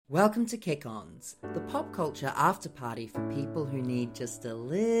Welcome to Kick-Ons, the pop culture after party for people who need just a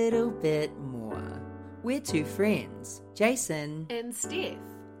little bit more. We're two friends, Jason and Steph,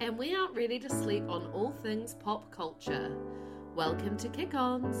 and we aren't ready to sleep on all things pop culture. Welcome to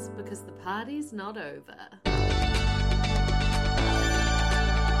Kick-Ons, because the party's not over.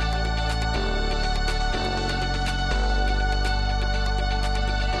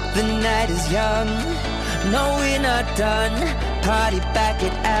 The night is young, no we're not done. Party back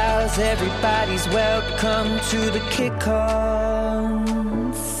at ours, everybody's welcome to the Kick-Ons.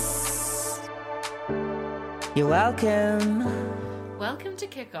 You're welcome. Welcome to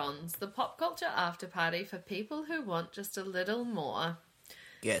Kick-Ons, the pop culture after party for people who want just a little more.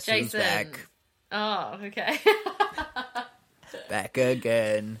 Guess Jason. who's back? Oh, okay. Back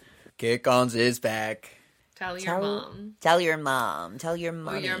again. Kick-Ons is back. Tell your mom. Tell your mom. Tell your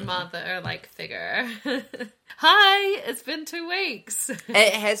mommy. Or your mother, figure. Hi, it's been 2 weeks.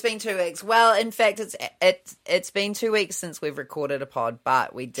 It has been 2 weeks. Well, in fact, it's been 2 weeks since we've recorded a pod,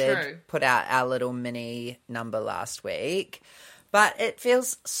 but we did put out our little mini number last week. But it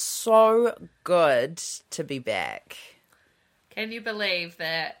feels so good to be back. Can you believe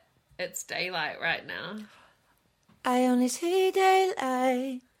that it's daylight right now? I only see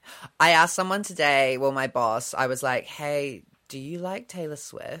daylight. I asked someone today, well, my boss, I was like, hey, do you like Taylor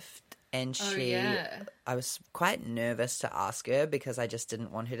Swift? And I was quite nervous to ask her because I just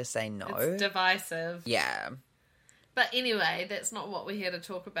didn't want her to say no. It's divisive. Yeah. But anyway, that's not what we're here to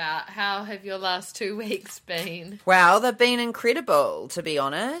talk about. How have your last 2 weeks been? Well, they've been incredible, to be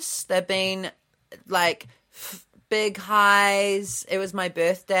honest. They've been, big highs. It was my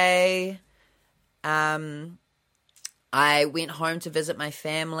birthday. I went home to visit my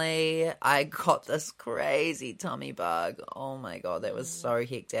family. I got this crazy tummy bug. Oh my God, that was so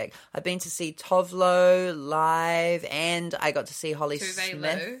hectic. I've been to see Tovlo live, and I got to see Holly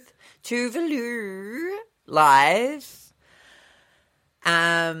Smith. Tuvalu live.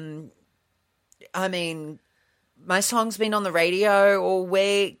 I mean, my song's been on the radio all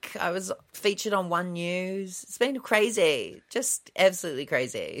week. I was featured on One News. It's been crazy. Just absolutely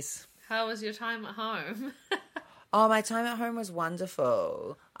crazy. How was your time at home? Oh, my time at home was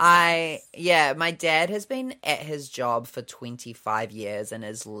wonderful. My dad has been at his job for 25 years and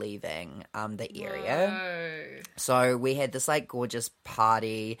is leaving the area. Whoa. So we had this gorgeous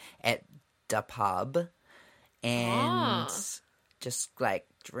party at the pub and just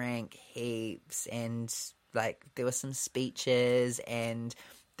drank heaps, and there were some speeches and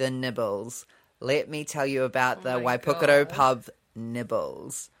the nibbles. Let me tell you about the Waipukaro pub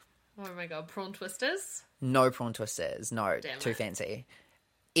nibbles. Oh my God, prawn twisters? No prawn twisters. No, Damn too it. fancy.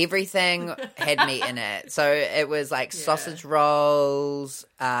 Everything had meat in it. So it was sausage rolls,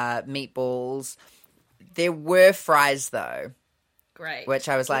 meatballs. There were fries though. Great. Which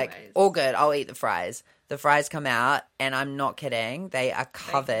I was Always. all good. I'll eat the fries. The fries come out, and I'm not kidding. They are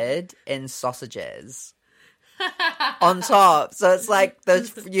covered in sausages on top. So it's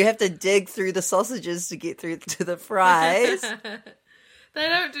you have to dig through the sausages to get through to the fries. They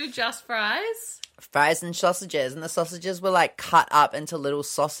don't do just fries? Fries and sausages, and the sausages were cut up into little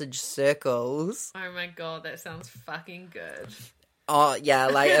sausage circles. Oh my God, that sounds fucking good. Oh yeah,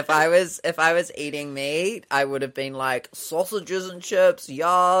 if I was eating meat, I would have been sausages and chips,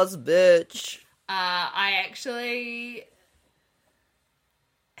 yas, bitch. I actually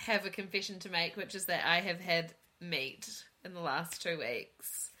have a confession to make, which is that I have had meat in the last 2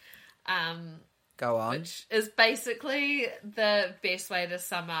 weeks. Go on. Which is basically the best way to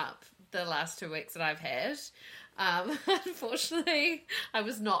sum up the last 2 weeks that I've had. Unfortunately, I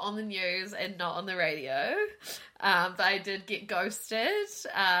was not on the news and not on the radio. But I did get ghosted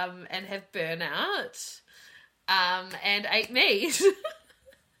and have burnout and ate meat.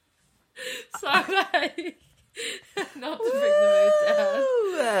 So, not to bring the mood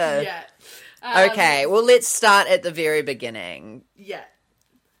down. Yeah. Okay, well, let's start at the very beginning. Yeah.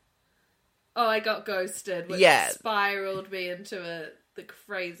 Oh, I got ghosted, which spiraled me into the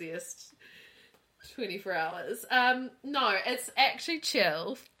craziest 24 hours. No, it's actually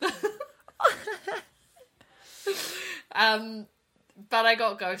chill. But I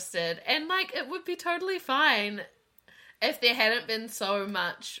got ghosted, and it would be totally fine if there hadn't been so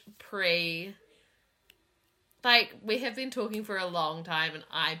much we have been talking for a long time, and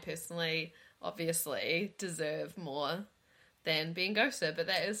I personally, obviously, deserve more than being ghosted, but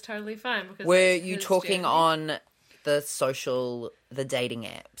that is totally fine. Because were you talking on the dating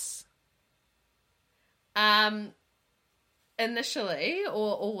apps? Initially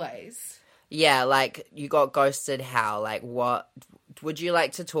or always? Yeah, you got ghosted how? What would you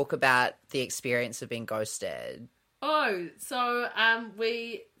like to talk about the experience of being ghosted? Oh, so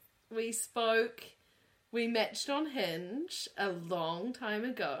we we spoke, we matched on Hinge a long time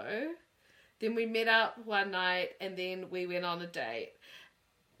ago. Then we met up one night and then we went on a date.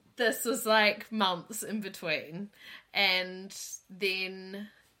 This was like months in between. And then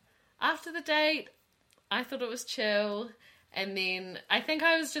after the date, I thought it was chill. And then I think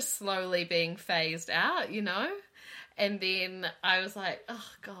I was just slowly being phased out, you know? And then I was like, oh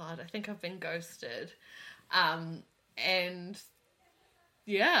God, I think I've been ghosted. And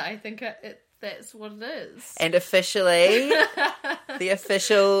yeah, I think that's what it is. And officially,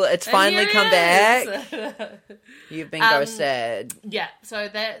 it's finally come back. You've been ghosted. Yeah, so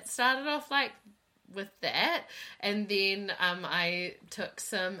that started off like with that. And then I took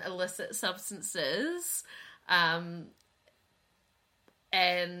some illicit substances. And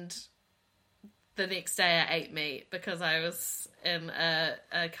the next day I ate meat because I was in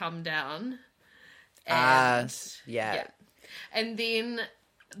a come down. And, yeah. And then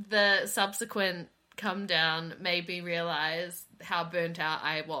the subsequent come down made me realise how burnt out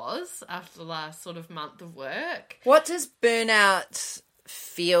I was after the last sort of month of work. What does burnout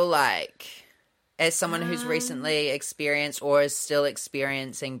feel like as someone who's recently experienced or is still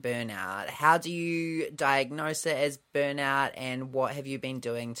experiencing burnout? How do you diagnose it as burnout, and what have you been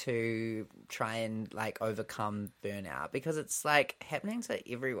doing to try and like overcome burnout? Because it's like happening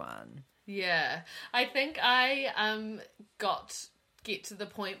to everyone. Yeah. I think I get to the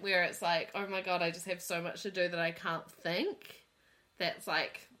point where it's like, oh my God, I just have so much to do that I can't think. That's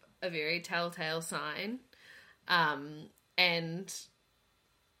like a very telltale sign. And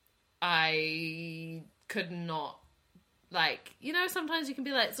I could not, like, you know, sometimes you can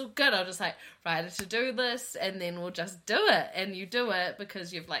be like, it's all good, I'll just like write a to-do list and then we'll just do it. And you do it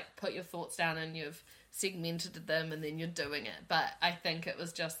because you've like put your thoughts down and you've segmented them and then you're doing it. But I think it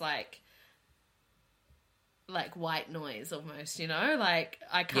was just like white noise almost, you know, like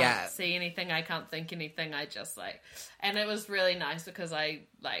I can't see anything, I can't think anything, I just like, and it was really nice because I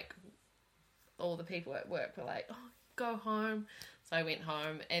like, all the people at work were like, oh, go home. So I went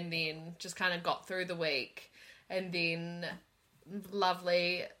home and then just kind of got through the week, and then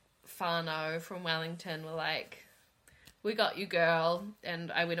lovely whānau from Wellington were like, we got you, girl.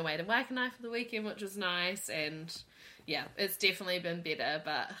 And I went away to Waikanae for the weekend, which was nice, and yeah, it's definitely been better,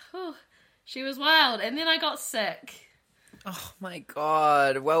 but she was wild. And then I got sick. Oh my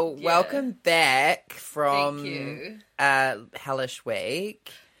God. Well, welcome back from hellish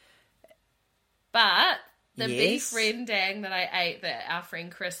week. But the beef rendang that I ate that our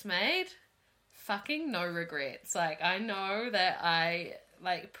friend Chris made, fucking no regrets. Like, I know that I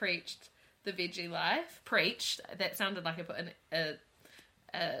like preached the veggie life. Preached. That sounded like I put an ed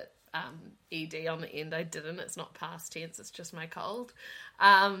on the end. I didn't. It's not past tense. It's just my cold.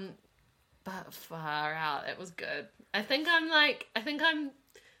 But far out, it was good. I think I'm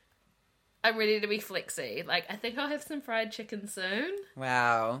ready to be flexy. Like, I think I'll have some fried chicken soon.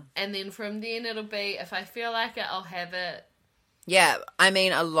 Wow. And then from then it'll be, if I feel like it, I'll have it. Yeah, I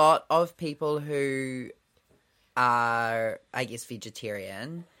mean, a lot of people who are, I guess,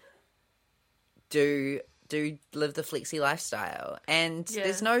 vegetarian do live the flexi lifestyle. And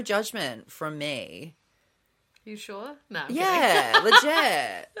there's no judgment from me. You sure? No. Yeah,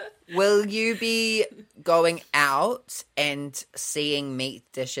 legit. Will you be going out and seeing meat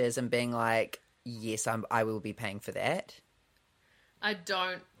dishes and being like, yes, I will be paying for that? I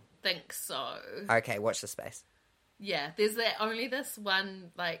don't think so. Okay, watch the space. Yeah, there's only this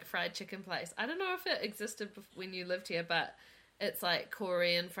one, like, fried chicken place. I don't know if it existed when you lived here, but it's, like,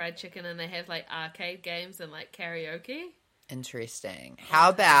 Korean fried chicken, and they have, like, arcade games and, like, karaoke. Interesting. How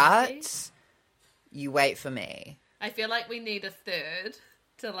about you wait for me? I feel like we need a third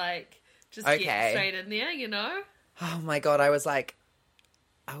to, like, just get straight in there, you know? Oh, my God. I was like,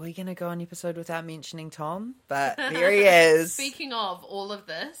 are we going to go an episode without mentioning Tom? But here he is. Speaking of all of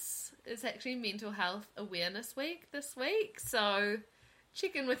this, it's actually Mental Health Awareness Week this week. So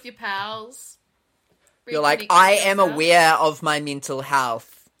check in with your pals. You're like, I am aware of my mental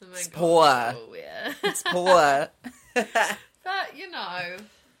health. Oh my it's God, poor. so aware. It's poor. But, you know,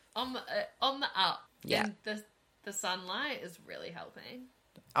 on the up. Yeah. And the sunlight is really helping.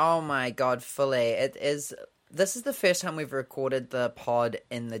 Oh my God, fully. It is. This is the first time we've recorded the pod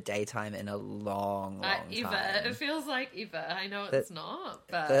in the daytime in a long time. It feels like ever. I know it's not,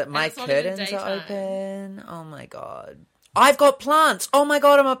 but my it's not curtains even are open. Oh my God. I've got plants. Oh my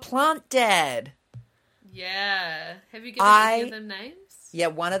God, I'm a plant dad. Yeah. Have you given any of them names? Yeah,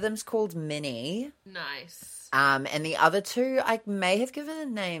 one of them's called Minnie. Nice. And the other two, I may have given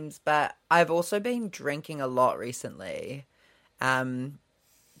them names, but I've also been drinking a lot recently.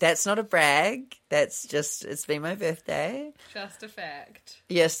 That's not a brag. That's just, it's been my birthday. Just a fact.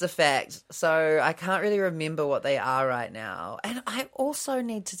 Yes, the fact. So I can't really remember what they are right now. And I also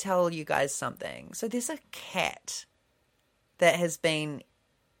need to tell you guys something. So there's a cat that has been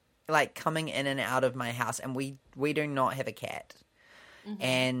like coming in and out of my house, and we do not have a cat. Mm-hmm.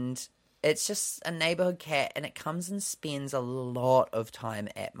 And it's just a neighborhood cat, and it comes and spends a lot of time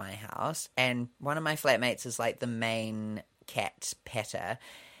at my house. And one of my flatmates is like the main cat petter.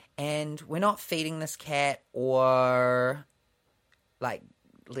 And we're not feeding this cat or like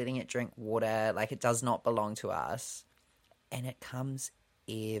letting it drink water. Like, it does not belong to us. And it comes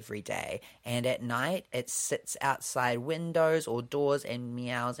every day. And at night, it sits outside windows or doors and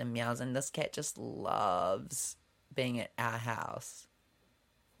meows and meows. And this cat just loves being at our house.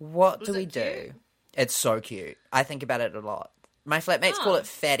 What do we do? It's so cute. I think about it a lot. My flatmates call it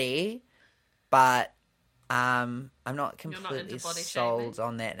Fatty, but I'm not completely sold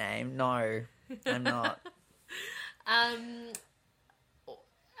on that name. No, I'm not.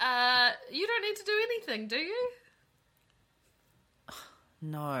 You don't need to do anything, do you?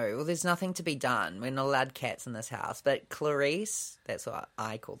 No. Well, there's nothing to be done. We're not allowed cats in this house. But Clarice, that's what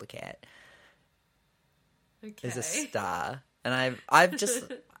I call the cat, is a star. And I've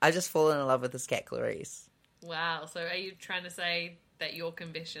just fallen in love with this cat, Clarice. Wow. So are you trying to say that your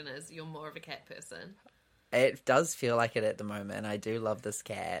confession is you're more of a cat person? It does feel like it at the moment. I do love this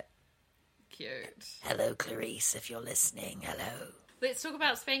cat. Cute. Hello, Clarice, if you're listening. Hello. Let's talk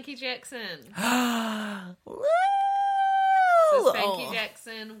about Spanky Jackson. Woo! So Spanky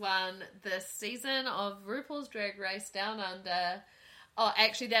Jackson won this season of RuPaul's Drag Race Down Under. Oh,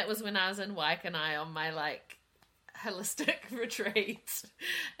 actually, that was when I was in Waikanae on my, like, holistic retreat.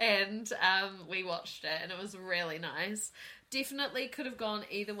 And we watched it, and it was really nice. Definitely could have gone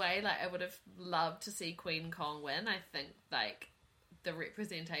either way. Like, I would have loved to see Queen Kong win. I think, like, the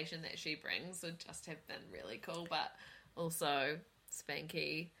representation that she brings would just have been really cool. But also,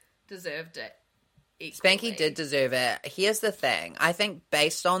 Spanky deserved it equally. Spanky did deserve it. Here's the thing. I think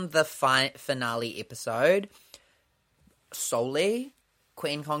based on the finale episode, solely,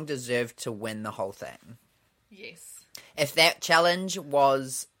 Queen Kong deserved to win the whole thing. Yes. If that challenge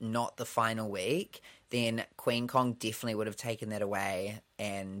was not the final week, then Queen Kong definitely would have taken that away,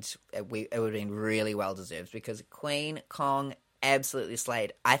 and it would have been really well deserved, because Queen Kong absolutely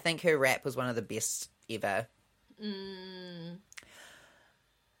slayed. I think her rap was one of the best ever.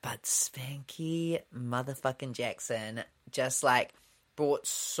 But Spanky motherfucking Jackson just, like, brought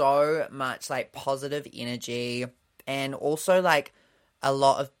so much, like, positive energy, and also, like, a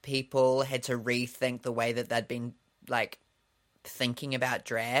lot of people had to rethink the way that they'd been, like, thinking about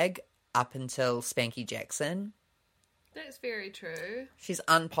drag up until Spanky Jackson. That's very true. She's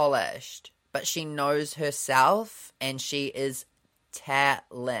unpolished, but she knows herself, and she is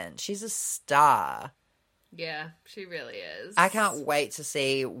talent. She's a star. Yeah, she really is. I can't wait to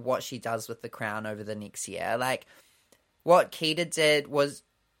see what she does with the crown over the next year. Like, what Keita did was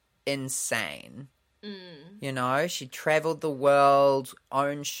insane. You know, she traveled the world,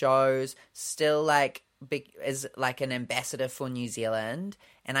 owned shows, still, like, is like an ambassador for New Zealand.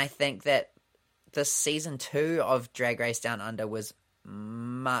 And I think that the season 2 of Drag Race Down Under was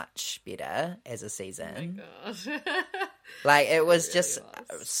much better as a season. Oh my God. Like, it was really just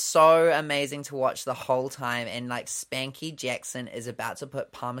so amazing to watch the whole time. And, like, Spanky Jackson is about to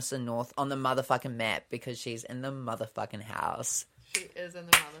put Palmerston North on the motherfucking map because she's in the motherfucking house. She is in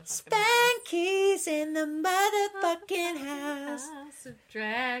the motherfucking Spanky's in the motherfucking house. House of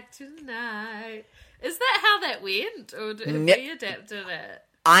Drag tonight. Is that how that went? Or have we adapted it?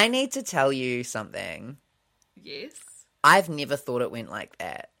 I need to tell you something. Yes. I've never thought it went like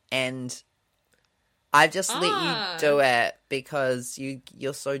that. And I've just let you do it because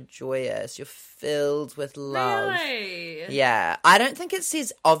you're so joyous. You're filled with love. Really? Yeah. I don't think it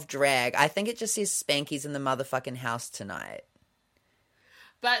says of drag. I think it just says Spanky's in the motherfucking house tonight.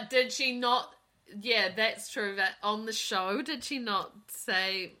 But did she not... Yeah, that's true. But on the show, did she not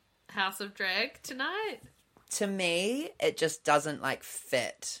say House of Drag tonight? To me, it just doesn't, like,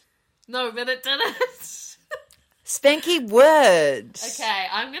 fit. No, but it didn't. Spanky would. Okay,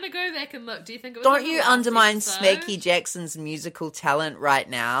 I'm going to go back and look. Do you think it was... Don't you undermine Spanky Jackson's musical talent right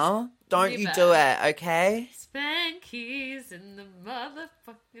now. Don't you do it, okay? Spanky's in the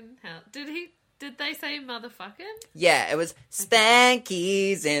motherfucking house. Did they say motherfucking? Yeah, it was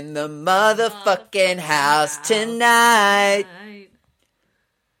Spanky's in the motherfucking house tonight.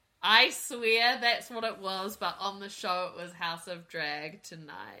 I swear that's what it was, but on the show it was House of Drag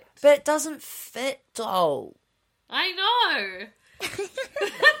tonight. But it doesn't fit, doll. I know.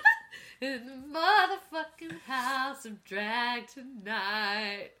 In the motherfucking house of drag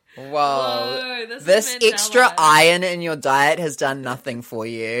tonight. Whoa. This This is Mandela. extra iron in your diet has done nothing for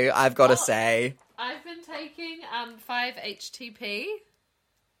you, I've got to say. I've been taking 5-HTP.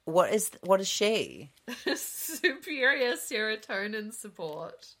 What is she? Superior serotonin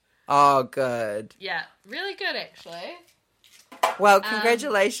support. Oh, good. Yeah, really good actually. Well,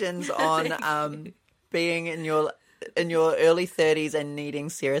 congratulations on being in your early 30s and needing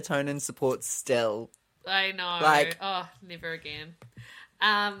serotonin support still. I know. Like, oh, never again.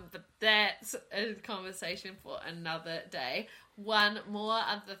 But that's a conversation for another day. One more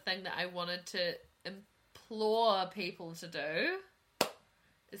other thing that I wanted to implore people to do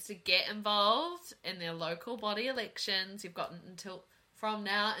is to get involved in their local body elections. You've got from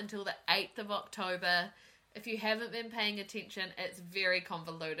now until the 8th of October. If you haven't been paying attention, it's very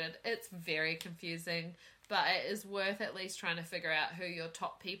convoluted. It's very confusing, but it is worth at least trying to figure out who your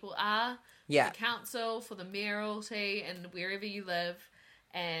top people are. Yeah. For the council, for the mayoralty, and wherever you live.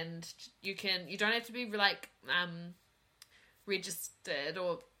 And you don't have to be registered,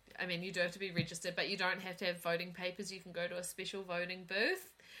 or you do have to be registered, but you don't have to have voting papers. You can go to a special voting booth,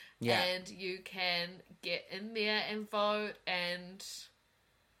 and you can get in there and vote. And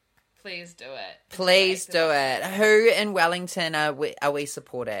please do it. Please do it. Who in Wellington are we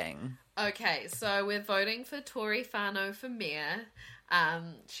supporting? Okay, so we're voting for Tori Whanau for mayor.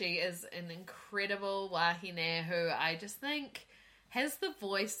 She is an incredible wahine who I just think has the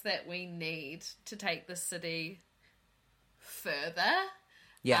voice that we need to take the city further.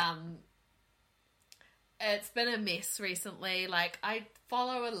 Yeah. It's been a mess recently. Like, I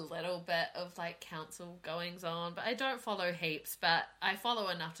follow a little bit of, council goings on, but I don't follow heaps, but I follow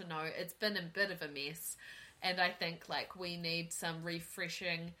enough to know it's been a bit of a mess. And I think, we need some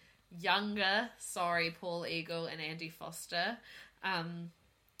refreshing, younger, Paul Eagle and Andy Foster,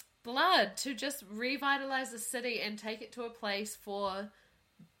 blood to just revitalize the city and take it to a place for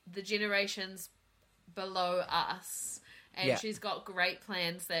the generations below us. And she's got great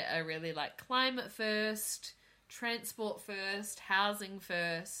plans that are really climate first, transport first, housing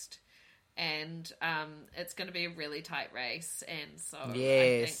first, and it's going to be a really tight race. And so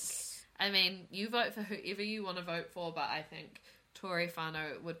I think, you vote for whoever you want to vote for, but I think Tori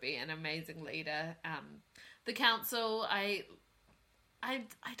Whanau would be an amazing leader. The council, I'm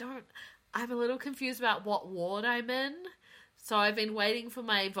a little confused about what ward I'm in. So I've been waiting for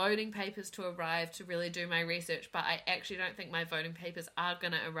my voting papers to arrive to really do my research, but I actually don't think my voting papers are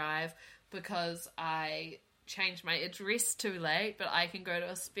going to arrive because I changed my address too late, but I can go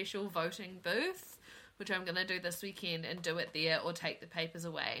to a special voting booth, which I'm going to do this weekend, and do it there, or take the papers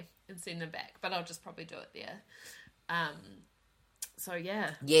away and send them back. But I'll just probably do it there. So,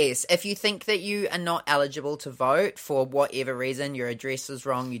 yeah. Yes, if you think that you are not eligible to vote for whatever reason, your address is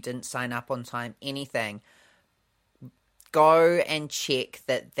wrong, you didn't sign up on time, anything, go and check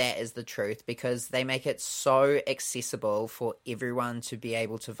that is the truth, because they make it so accessible for everyone to be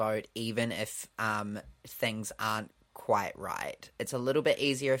able to vote, even if things aren't quite right. It's a little bit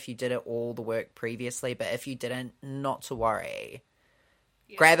easier if you did it all the work previously, but if you didn't, not to worry.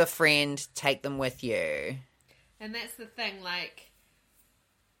 Yeah. Grab a friend, take them with you. And that's the thing,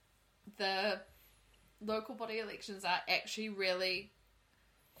 the local body elections are actually really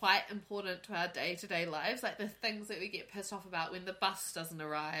quite important to our day-to-day lives. The things that we get pissed off about when the bus doesn't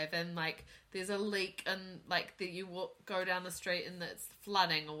arrive, and there's a leak, and that you go down the street and it's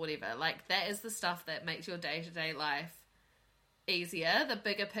flooding or whatever. That is the stuff that makes your day-to-day life easier. The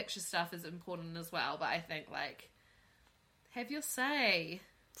bigger picture stuff is important as well, but I think have your say.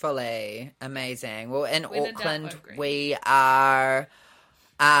 Fully. Amazing. Well, in Auckland, we are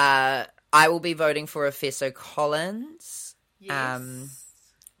I will be voting for Efeso Collins. Yes.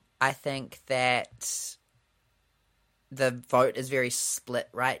 I think that the vote is very split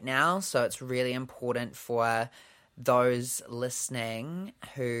right now, so it's really important for those listening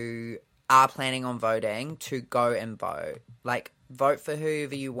who are planning on voting to go and vote. Vote for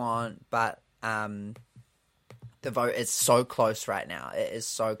whoever you want, but the vote is so close right now. It is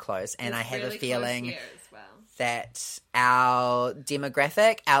so close, and I have really a feeling that our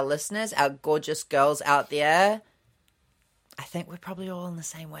demographic, our listeners, our gorgeous girls out there, I think we're probably all on the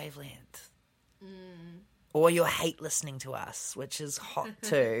same wavelength. Or you'll hate listening to us, which is hot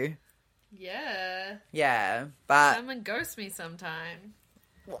too. Yeah. Yeah, but... Come and ghost me sometime.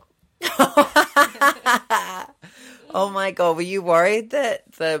 Oh my god, were you worried that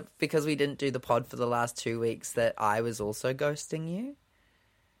because we didn't do the pod for the last 2 weeks that I was also ghosting you?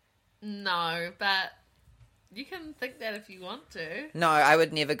 No, but you can think that if you want to. No, I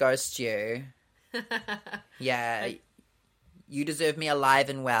would never ghost you. Yeah. You deserve me alive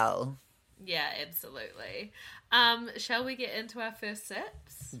and well. Yeah, absolutely. Shall we get into our first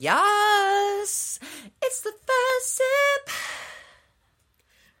sips? Yes! It's the first sip!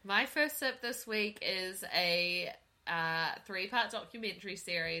 My first sip this week is a 3-part documentary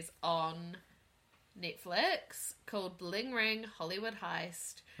series on Netflix called Bling Ring Hollywood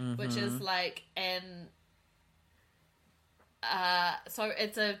Heist, which is like so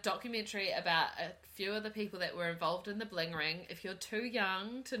it's a documentary about a few of the people that were involved in the Bling Ring. If you're too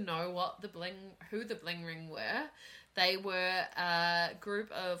young to know who the Bling Ring were, they were a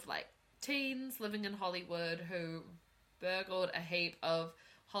group of like teens living in Hollywood who burgled a heap of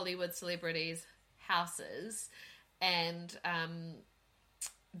Hollywood celebrities' houses, and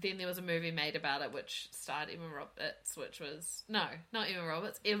then there was a movie made about it which starred Emma Roberts,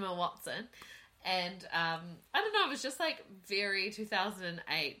 Emma Watson. And I don't know, it was just like very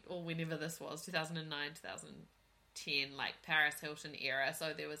 2008 or whenever this was, 2009, 2010, like Paris Hilton era.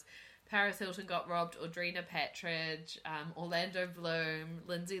 So there was Paris Hilton got robbed, Audrina Patridge, Orlando Bloom,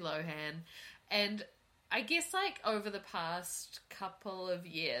 Lindsay Lohan. And I guess like over the past couple of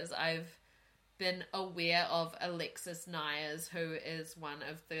years, I've been aware of Alexis Nyers, who is one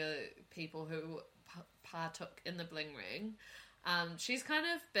of the people who partook in the Bling Ring. She's kind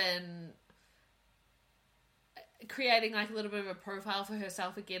of been creating like a little bit of a profile for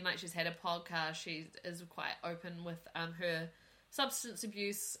herself again. Like she's had a podcast. She is quite open with her substance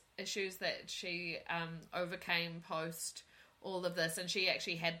abuse issues that she overcame post all of this. And she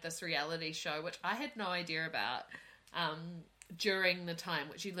actually had this reality show, which I had no idea about during the time,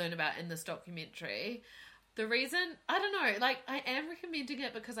 which you learn about in this documentary. The reason, I don't know, like I am recommending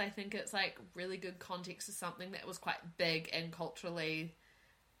it because I think it's like really good context to something that was quite big and culturally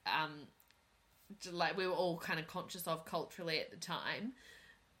like we were all kind of conscious of culturally at the time,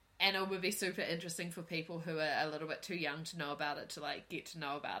 and it would be super interesting for people who are a little bit too young to know about it to like get to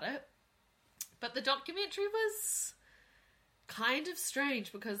know about it. But the documentary was kind of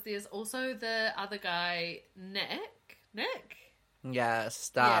strange because there's also the other guy, Nick? Yeah,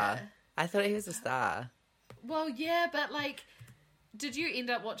 star. Yeah. I thought he was a star. Well, yeah, but like, did you end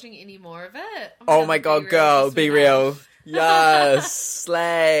up watching any more of it? Oh my god, girl, be real. Yes,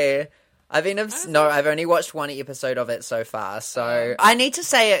 slay. I've only watched one episode of it so far, so I need to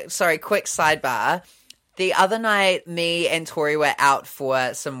say, quick sidebar. The other night, me and Tori were out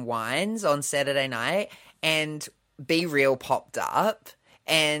for some wines on Saturday night, and Be Real popped up,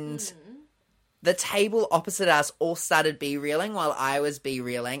 and the table opposite us all started Be Reeling while I was Be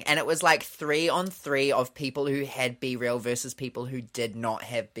Reeling, and it was like 3-on-3 of people who had Be Real versus people who did not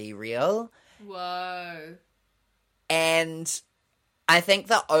have Be Real. Whoa. And I think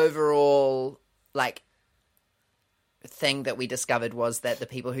the overall, like, thing that we discovered was that the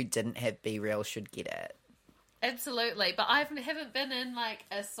people who didn't have Be Real should get it. Absolutely. But I haven't been in, like,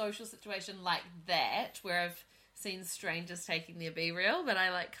 a social situation like that where I've seen strangers taking their Be Real, but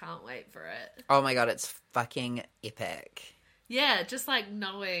I, like, can't wait for it. Oh my god, it's fucking epic. Yeah, just, like,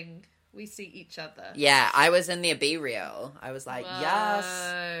 knowing we see each other. Yeah, I was in their Be Real. I was like, Whoa.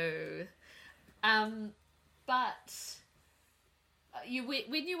 yes. But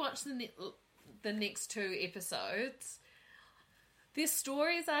when you watch the next 2 episodes, their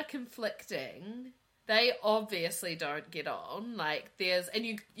stories are conflicting. They obviously don't get on. Like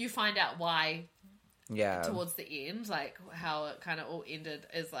you find out why. Yeah. Towards the end, like how it kind of all ended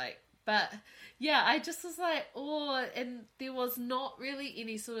is like. But yeah, I just was like, oh, and there was not really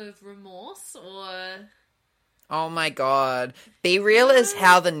any sort of remorse or. Oh my god, Be Real is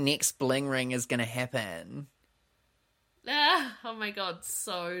how the next Bling Ring is gonna happen. Oh my god,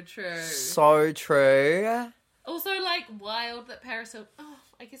 so true. So true. Also, like, wild that Paris Hilton... Oh,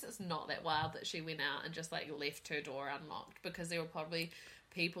 I guess it's not that wild that she went out and just, like, left her door unlocked because there were probably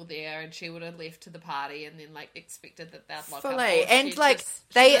people there and she would have left to the party and then, like, expected that they'd lock up. And, like,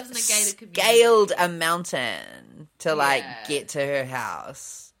 they scaled a mountain to, like, get to her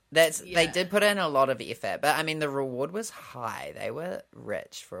house. They did put in a lot of effort, but, I mean, the reward was high. They were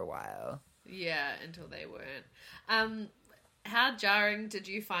rich for a while. Yeah, until they weren't. How jarring did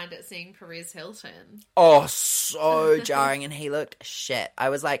you find it seeing Perez Hilton? Oh, so jarring, and he looked shit. I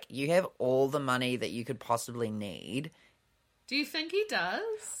was like, you have all the money that you could possibly need. Do you think he does?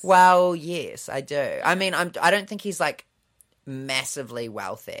 Well, yes, I do. I mean, I don't think he's, like, massively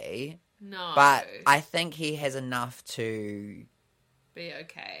wealthy. No. But I think he has enough to... be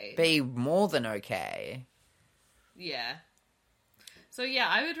okay. Be more than okay. Yeah. So yeah,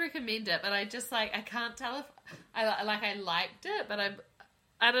 I would recommend it, but I just like I can't tell if I liked it, but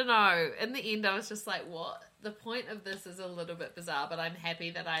I don't know. In the end, I was just like, what? The point of this is a little bit bizarre, but I'm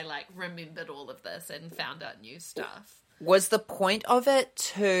happy that I like remembered all of this and found out new stuff. Was the point of it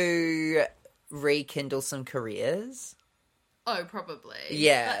to rekindle some careers? Oh, probably.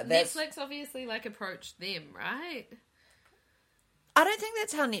 Yeah, But that's... Netflix obviously, like, approached them, right? I don't think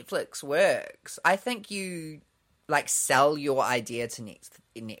that's how Netflix works. I think you, like, sell your idea to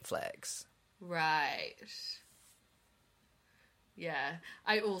Netflix. Right. Yeah.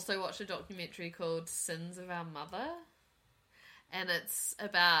 I also watched a documentary called Sins of Our Mother. And it's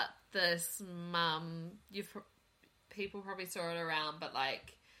about this mum. People probably saw it around, but,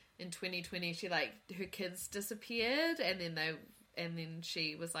 like, in 2020, she, like, her kids disappeared, and then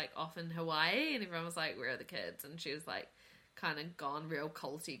she was, like, off in Hawaii, and everyone was like, where are the kids? And she was, like, kind of gone real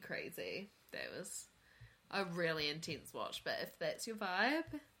culty crazy. That was a really intense watch, but if that's your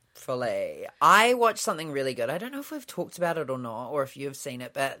vibe... Fully. I watched something really good. I don't know if we've talked about it or not, or if you've seen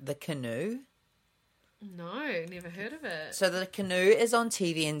it, but The Canoe. No, never heard of it. So The Canoe is on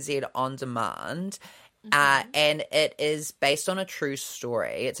TVNZ on demand, and it is based on a true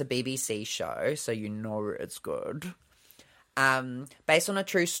story. It's a BBC show, so you know it's good. Based on a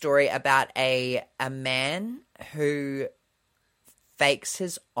true story about a man who fakes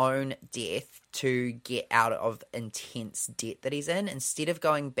his own death to get out of intense debt that he's in. Instead of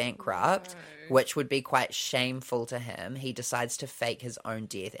going bankrupt, which would be quite shameful to him, he decides to fake his own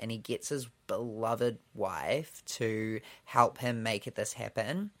death, and he gets his beloved wife to help him make this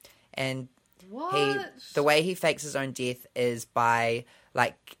happen. And the way he fakes his own death is by,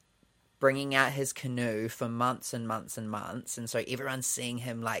 like, bringing out his canoe for months and months and months, and so everyone's seeing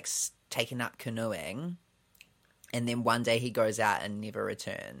him, like, taking up canoeing, and then one day he goes out and never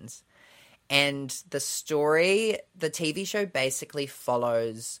returns. And the story, the TV show basically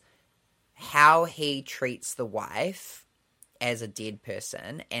follows how he treats the wife as a dead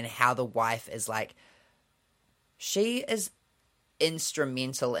person, and how the wife is, like, she is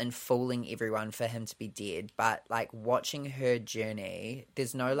instrumental in fooling everyone for him to be dead, but, like, watching her journey,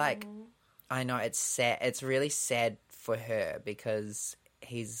 there's no, like, I know it's sad, it's really sad for her because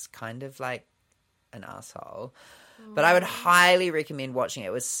he's kind of, like, an asshole. But I would highly recommend watching it.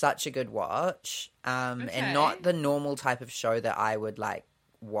 It was such a good watch, and not the normal type of show that I would, like,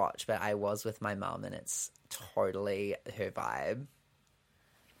 watch, but I was with my mum, and it's totally her vibe.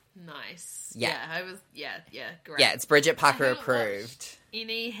 Nice. Yeah. Great. Yeah, it's Bridget Parker I haven't approved. watched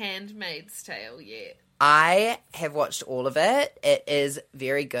any Handmaid's Tale yet. I have watched all of it. It is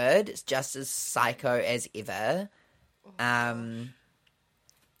very good. It's just as psycho as ever.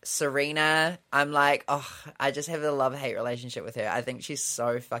 Serena, I'm like, I just have a love-hate relationship with her. I think she's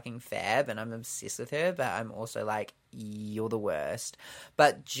so fucking fab, and I'm obsessed with her, but I'm also like, you're the worst.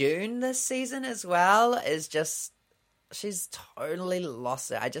 But June this season as well is just, she's totally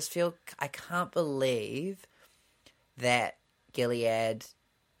lost it. I just feel, I can't believe that Gilead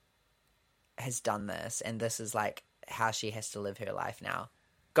has done this, and this is, like, how she has to live her life now.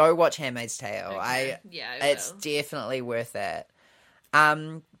 Go watch Handmaid's Tale. Okay. It's definitely worth it.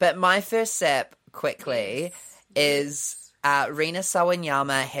 But my first sip, quickly, is Rina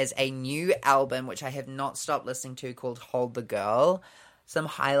Sawanyama has a new album, which I have not stopped listening to, called Hold the Girl. Some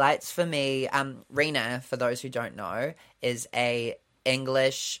highlights for me. Rina, for those who don't know, is a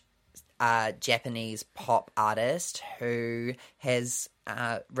English Japanese pop artist who has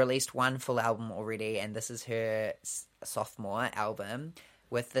released one full album already, and this is her sophomore album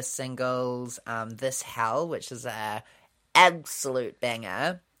with the singles This Hell, which is a absolute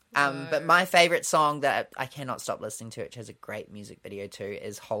banger. But my favorite song that I cannot stop listening to, which has a great music video too,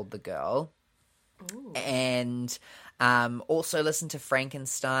 is Hold the Girl. Ooh. And also listen to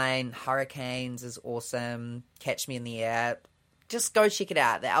Frankenstein. Hurricanes is awesome. Catch Me in the Air. Just go check it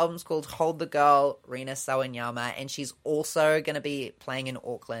out. The album's called Hold the Girl, Rina Sawanyama, and she's also going to be playing in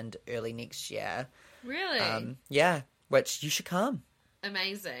Auckland early next year. Really? Yeah, which you should come.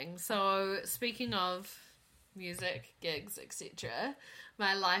 Amazing. So, speaking of music, gigs, etc.,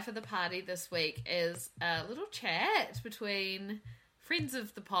 my life of the party this week is a little chat between friends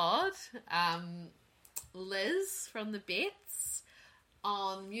of the pod, Liz from the Bets,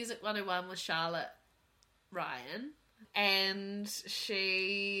 on Music 101 with Charlotte Ryan, and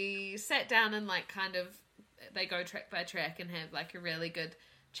she sat down and, like, kind of, they go track by track and have, like, a really good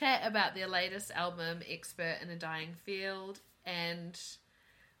chat about their latest album, Expert in a Dying Field, and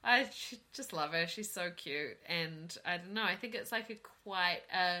I just love her. She's so cute, and I don't know, I think it's like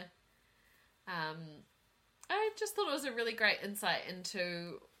I just thought it was a really great insight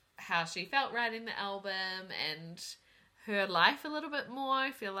into how she felt writing the album and her life a little bit more,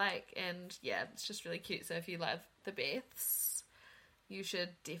 I feel like, and yeah, it's just really cute. So if you love the Beths, you should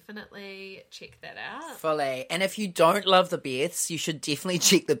definitely check that out. Fully. And if you don't love the Beths, you should definitely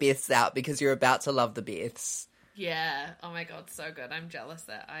check the Beths out, because you're about to love the Beths. Yeah. Oh my god, so good. I'm jealous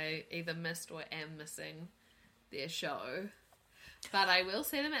that I either missed or am missing their show. But I will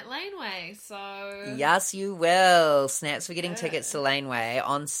see them at Laneway, so... Yes, you will. Snaps for getting Yeah. tickets to Laneway.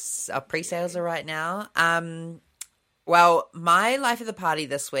 Pre-sales are right now. Well, my life of the party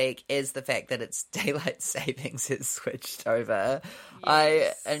this week is the fact that it's daylight savings has switched over.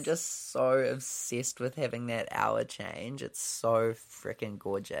 I am just so obsessed with having that hour change. It's so freaking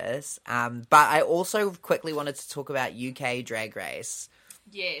gorgeous. But I also quickly wanted to talk about UK Drag Race.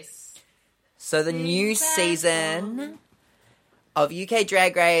 Yes. So the new season of UK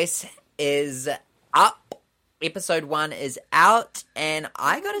Drag Race is up. Episode 1 is out, and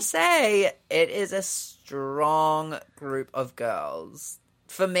I gotta say, it is a strong group of girls.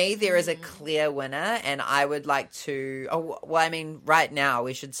 For me, there is a clear winner, and I would like to... Oh, well, I mean, right now,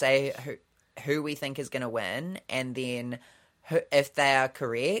 we should say who we think is going to win, and then if they are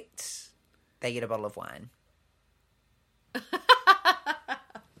correct, they get a bottle of wine.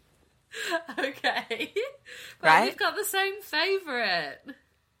 Okay. But Right? we've got the same favourite.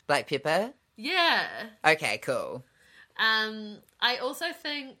 Black Pepper? Yeah. Okay, cool. I also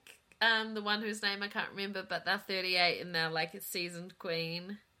think the one whose name I can't remember, but they're 38 and they're like a seasoned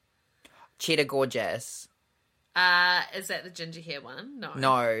queen. Cheetah Gorgeous. Is that the ginger hair one? No.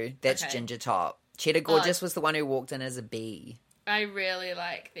 No, that's Okay. Ginger Top. Cheetah Gorgeous was the one who walked in as a bee. I really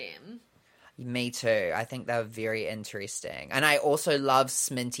like them. Me too. I think they're very interesting. And I also love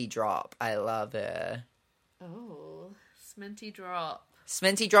Sminty Drop. I love her. Oh, Sminty Drop.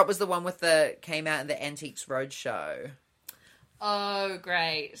 Sminty Drop was the one came out in the Antiques Roadshow. Oh,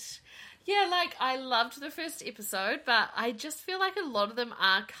 great. Yeah, like, I loved the first episode, but I just feel like a lot of them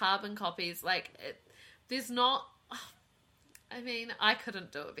are carbon copies. Like, there's not... I mean, I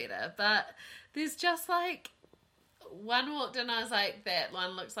couldn't do it better, but there's just, like... One walked in, I was like, that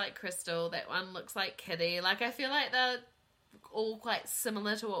one looks like Crystal, that one looks like Kitty. Like, I feel like they're all quite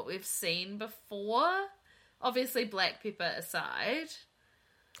similar to what we've seen before. Obviously, Black Pepper aside.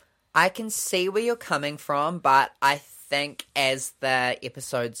 I can see where you're coming from, but I think as the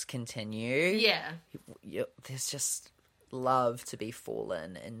episodes continue... Yeah. There's just love to be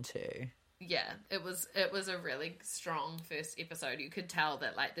fallen into. Yeah, it was a really strong first episode. You could tell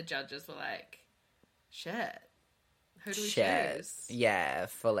that, like, the judges were like, shit. Who do we choose? Yeah,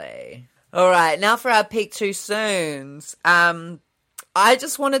 fully. All right, now for our peak too soons. I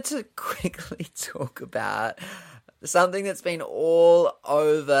just wanted to quickly talk about something that's been all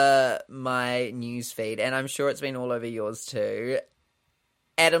over my newsfeed, and I'm sure it's been all over yours too.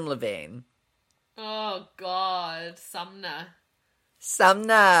 Adam Levine. Oh, God. Sumner.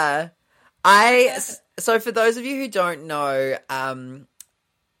 So for those of you who don't know,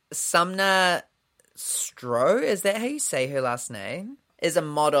 Sumner Stroh, is that how you say her last name? Is a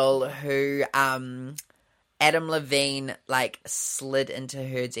model who Adam Levine like slid into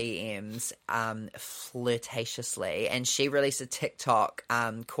her DMs flirtatiously, and she released a TikTok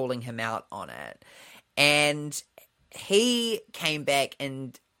calling him out on it. And he came back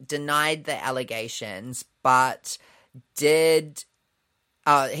and denied the allegations, but he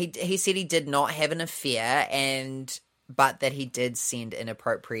said he did not have an affair, but that he did send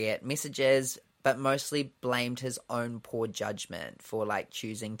inappropriate messages, but mostly blamed his own poor judgment for like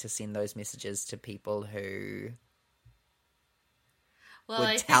choosing to send those messages to people who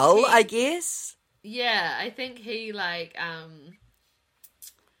would tell, I guess. Yeah, I think he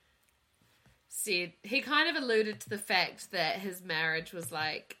said he kind of alluded to the fact that his marriage was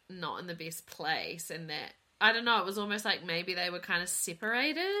like not in the best place, and that I don't know, it was almost like maybe they were kind of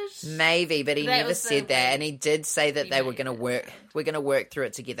separated. Maybe, but he never said that, and he did say that they were going to work. We're going to work through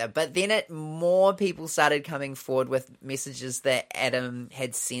it together. But then more people started coming forward with messages that Adam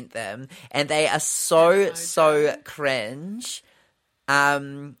had sent them, and they are so cringe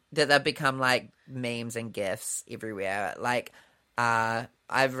that they've become like memes and gifs everywhere. Like,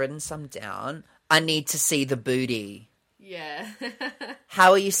 I've written some down. I need to see the booty. Yeah.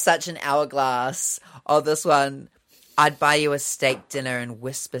 How are you such an hourglass? Oh, this one. I'd buy you a steak dinner and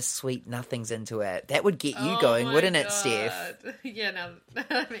whisper sweet nothings into it. That would get you going, wouldn't it, Steph? Yeah, no,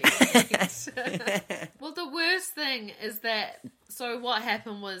 that makes sense. Well, the worst thing is that, so what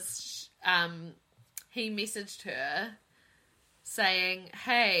happened was he messaged her saying,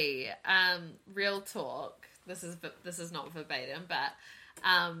 hey, real talk, this is not verbatim, but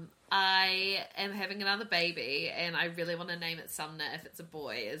I am having another baby and I really want to name it Sumner if it's a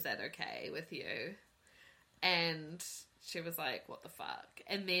boy. Is that okay with you? And she was like, what the fuck?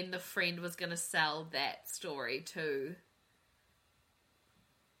 And then the friend was going to sell that story to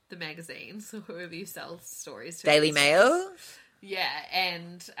the magazines, or whoever you sell stories to. Daily Mail? Yeah,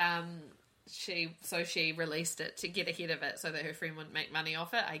 and she released it to get ahead of it so that her friend wouldn't make money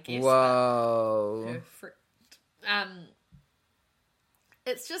off it, I guess. Whoa.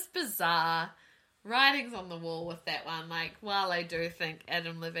 It's just bizarre. Writing's on the wall with that one. Like, while I do think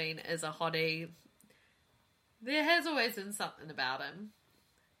Adam Levine is a hottie, there has always been something about him.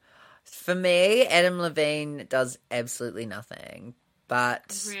 For me, Adam Levine does absolutely nothing.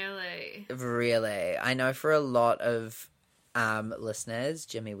 But really, I know for a lot of listeners,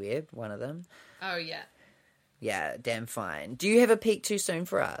 Jimmy Webb, one of them. Oh, yeah. Yeah, damn fine. Do you have a peak too soon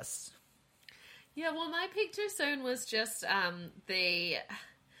for us? Yeah, well, my peak too soon was just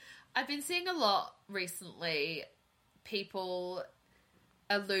I've been seeing a lot recently people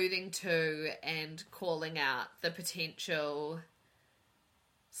alluding to and calling out the potential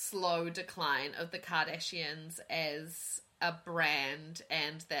slow decline of the Kardashians as a brand,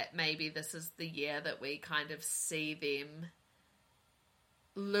 and that maybe this is the year that we kind of see them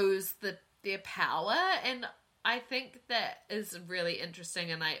lose their power. And I think that is really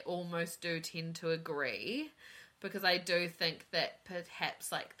interesting, and I almost do tend to agree, because I do think that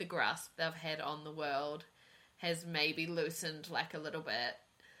perhaps like the grasp they've had on the world has maybe loosened like a little bit.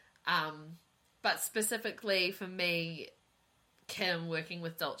 But specifically for me, Kim working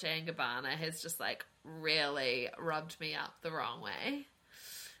with Dolce & Gabbana has just like really rubbed me the wrong way.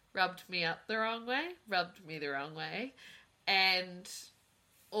 And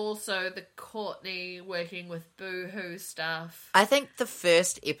also the Kourtney working with Boohoo stuff. I think the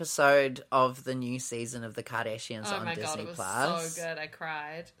first episode of the new season of the Kardashians on Disney God, it was Plus so good. I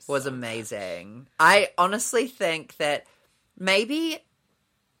cried. was amazing. I honestly think that maybe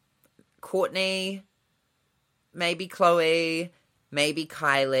Kourtney, maybe Khloe, maybe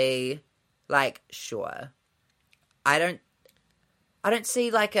Kylie, like, sure. I don't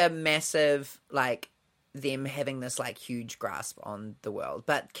see like a massive, like, them having this like huge grasp on the world.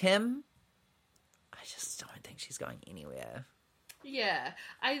 But Kim, I just don't think she's going anywhere. Yeah.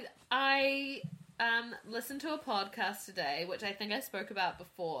 I listened to a podcast today, which I think I spoke about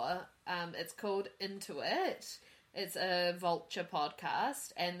before. It's called Into It. It's a Vulture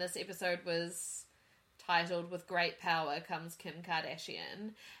podcast, and this episode was titled "With Great Power Comes Kim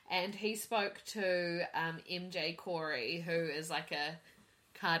Kardashian," and he spoke to MJ Corey, who is like a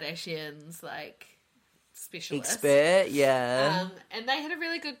Kardashians like specialist, expert, yeah. And they had a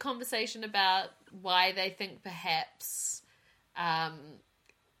really good conversation about why they think perhaps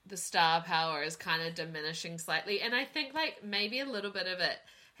the star power is kind of diminishing slightly, and I think like maybe a little bit of it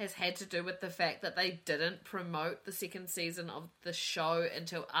has had to do with the fact that they didn't promote the second season of the show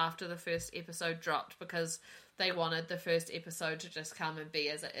until after the first episode dropped, because they wanted the first episode to just come and be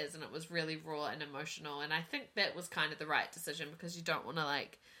as it is, and it was really raw and emotional. And I think that was kind of the right decision, because you don't want to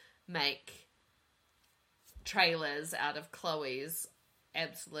like make trailers out of Khloe's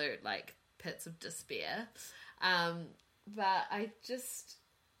absolute like pits of despair. But I just...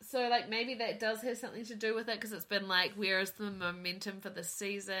 So, like, maybe that does have something to do with it, because it's been like, where is the momentum for this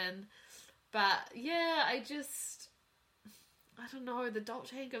season? But, yeah, I don't know, the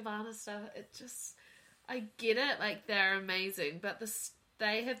Dolce & Gabbana stuff, it just, I get it, like, they're amazing, but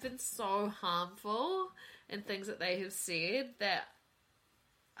they have been so harmful in things that they have said that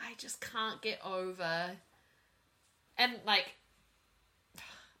I just can't get over. And, like,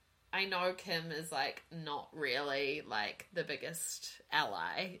 I know Kim is, like, not really, like, the biggest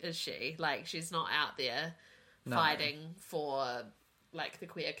ally, is she? Like, she's not out there fighting for, like, the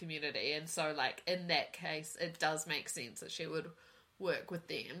queer community. And so, like, in that case, it does make sense that she would work with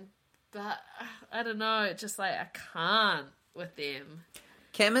them. But, I don't know, it's just, like, I can't with them.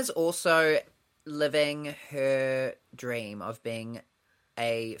 Kim is also living her dream of being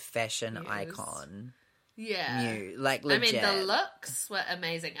a fashion icon. Yeah. Like, legit. I mean, the looks were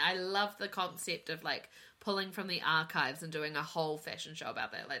amazing. I love the concept of, like, pulling from the archives and doing a whole fashion show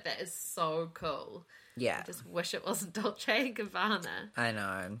about that. Like, that is so cool. Yeah. I just wish it wasn't Dolce & Gabbana. I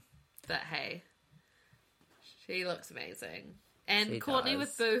know. But hey, she looks amazing. And She Kourtney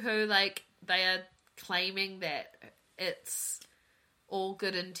does. with Boohoo, like, they are claiming that it's all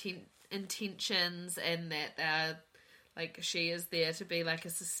good intentions, and that they're... Like, she is there to be, like, a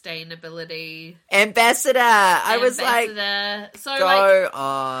sustainability... Ambassador! I was like, so, go like,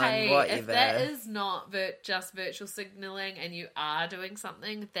 on, hey, whatever. if that is not just virtual signaling and you are doing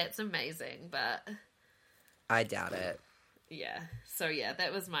something, that's amazing, but... I doubt it. Yeah. So, yeah,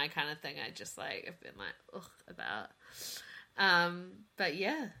 that was my kind of thing I just, like, have been, like, ugh, about. But,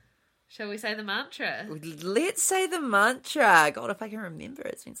 yeah. Shall we say the mantra? Let's say the mantra. God, if I can remember,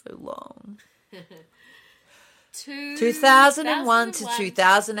 it's been so long. 2001 to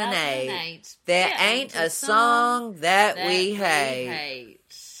 2008. There ain't a song that we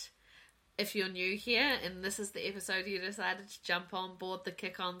hate. if you're new here and this is the episode you decided to jump on board the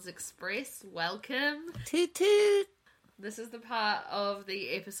Kick-Ons Express, welcome. Toot toot. This is the part of the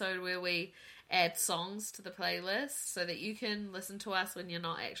episode where we add songs to the playlist so that you can listen to us when you're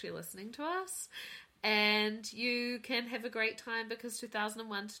not actually listening to us. And you can have a great time because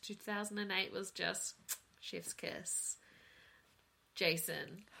 2001 to 2008 was just chef's kiss.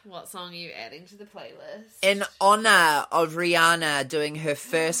 Jason, what song are you adding to the playlist? In honor of Rihanna doing her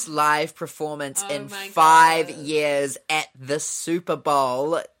first live performance in my 5 God. years at the Super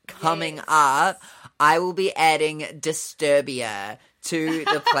Bowl coming Yes. up, I will be adding Disturbia to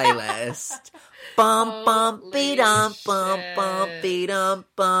the playlist. Bum bum Holy be-dum bum bum shit. be-dum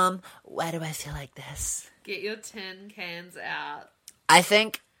bum. Why do I feel like this? Get your tin cans out. I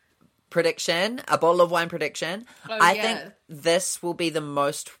think prediction, a bottle of wine prediction. Oh, I yeah. think this will be the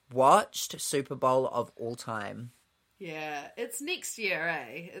most watched Super Bowl of all time. Yeah, it's next year,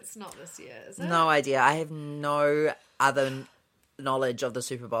 eh? It's not this year, is it? No idea. I have no other knowledge of the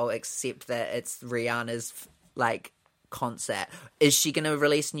Super Bowl except that it's Rihanna's like concert. Is she going to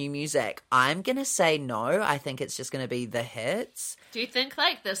release new music? I'm going to say no. I think it's just going to be the hits. Do you think,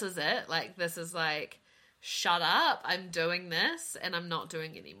 like, this is it? Like, this is like, shut up, I'm doing this, and I'm not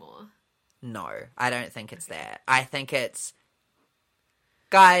doing anymore. No, I don't think it's that. I think it's,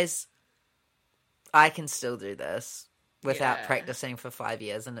 guys, I can still do this without Yeah. practicing for 5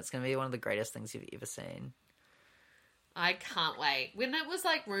 years, and it's going to be one of the greatest things you've ever seen. I can't wait. When it was,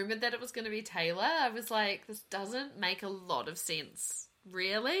 like, rumoured that it was going to be Taylor, I was like, this doesn't make a lot of sense.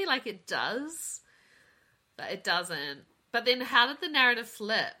 Really? Like, it does? But it doesn't. But then how did the narrative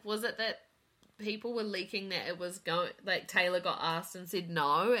flip? Was it that people were leaking that it was going, like, Taylor got asked and said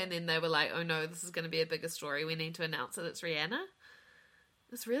no, and then they were like, oh no, this is going to be a bigger story, we need to announce that it's Rihanna?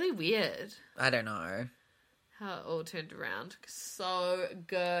 It's really weird I don't know. how it all turned around. So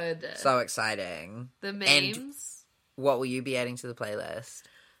good. So exciting. The memes. What will you be adding to the playlist?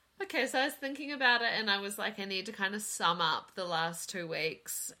 Okay, so I was thinking about it and I was like, I need to kind of sum up the last 2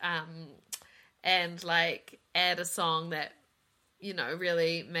 weeks and like add a song that, you know,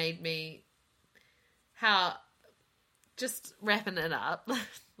 really made me just wrapping it up,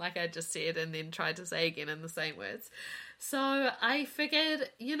 like I just said, and then tried to say again in the same words. So I figured,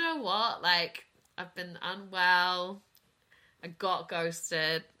 you know what, like, I've been unwell, I got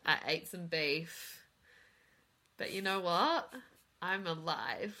ghosted, I ate some beef, but you know what? I'm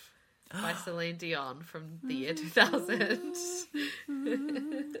Alive by Celine Dion from the year 2000.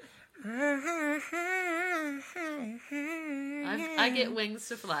 I get wings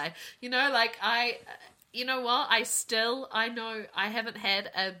to fly. You know, like you know what? I know I haven't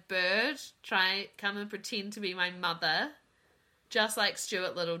had a bird come and pretend to be my mother, just like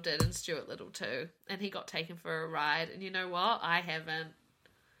Stuart Little did in Stuart Little 2. And he got taken for a ride. And you know what? I haven't.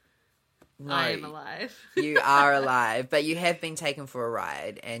 No, I am alive. You are alive, but you have been taken for a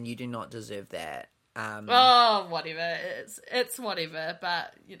ride, and you do not deserve that. Oh, whatever. It's whatever,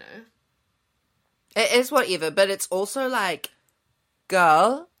 but, you know. It is whatever, but it's also like,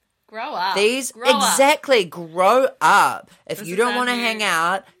 girl, Grow up. grow up. If This you is don't our want to new- hang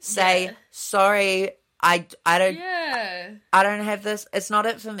out, say, Yeah. sorry, I don't Yeah. have this. It's not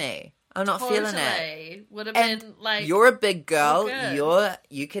it for me. I'm not feeling it. Totally. Would have And been like... you're a big girl. good.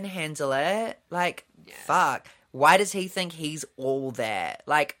 You can handle it. Like, Yeah. fuck. Why does he think he's all that?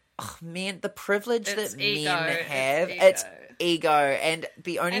 Like, oh, man, the privilege It's that ego. men It's have, ego. it's ego. And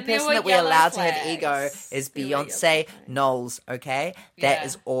the only And there person were that we're yellow allowed to have ego flags. is There were yellow Beyonce flags. Knowles, okay? That Yeah.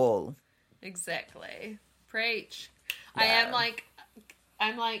 is all. Exactly. Preach. Yeah.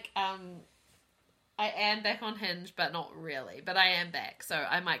 I am back on Hinge, but not really. But I am back, so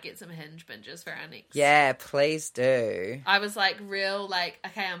I might get some Hinge binges for our next. Yeah, please do. I was like,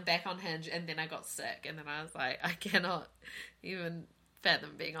 okay, I'm back on Hinge, and then I got sick, and then I was like, I cannot even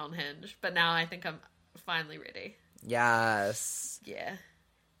fathom being on Hinge. But now I think I'm finally ready. Yes. Yeah.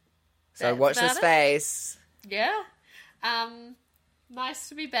 So That's watch about this it. space. Yeah. Nice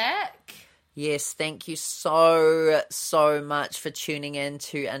to be back. Yes, thank you so much for tuning in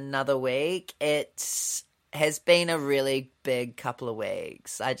to another week. It has been a really big couple of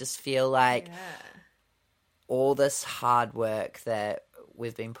weeks. I just feel like Yeah. all this hard work that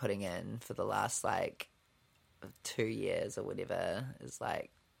we've been putting in for the last 2 years or whatever is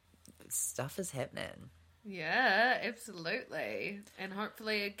stuff is happening. Yeah, absolutely. And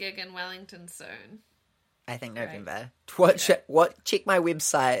hopefully a gig in Wellington soon. I think Right. November. Check my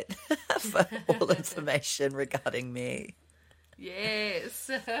website for all information regarding me. Yes.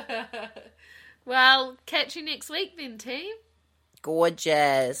 Well, catch you next week then, team.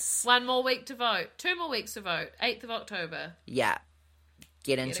 Gorgeous. 1 more week to vote. 2 more weeks to vote. 8th of October. Yeah.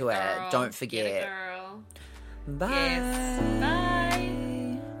 Get into Get it. a girl. Don't Get a forget. girl. Bye. Yes. Bye.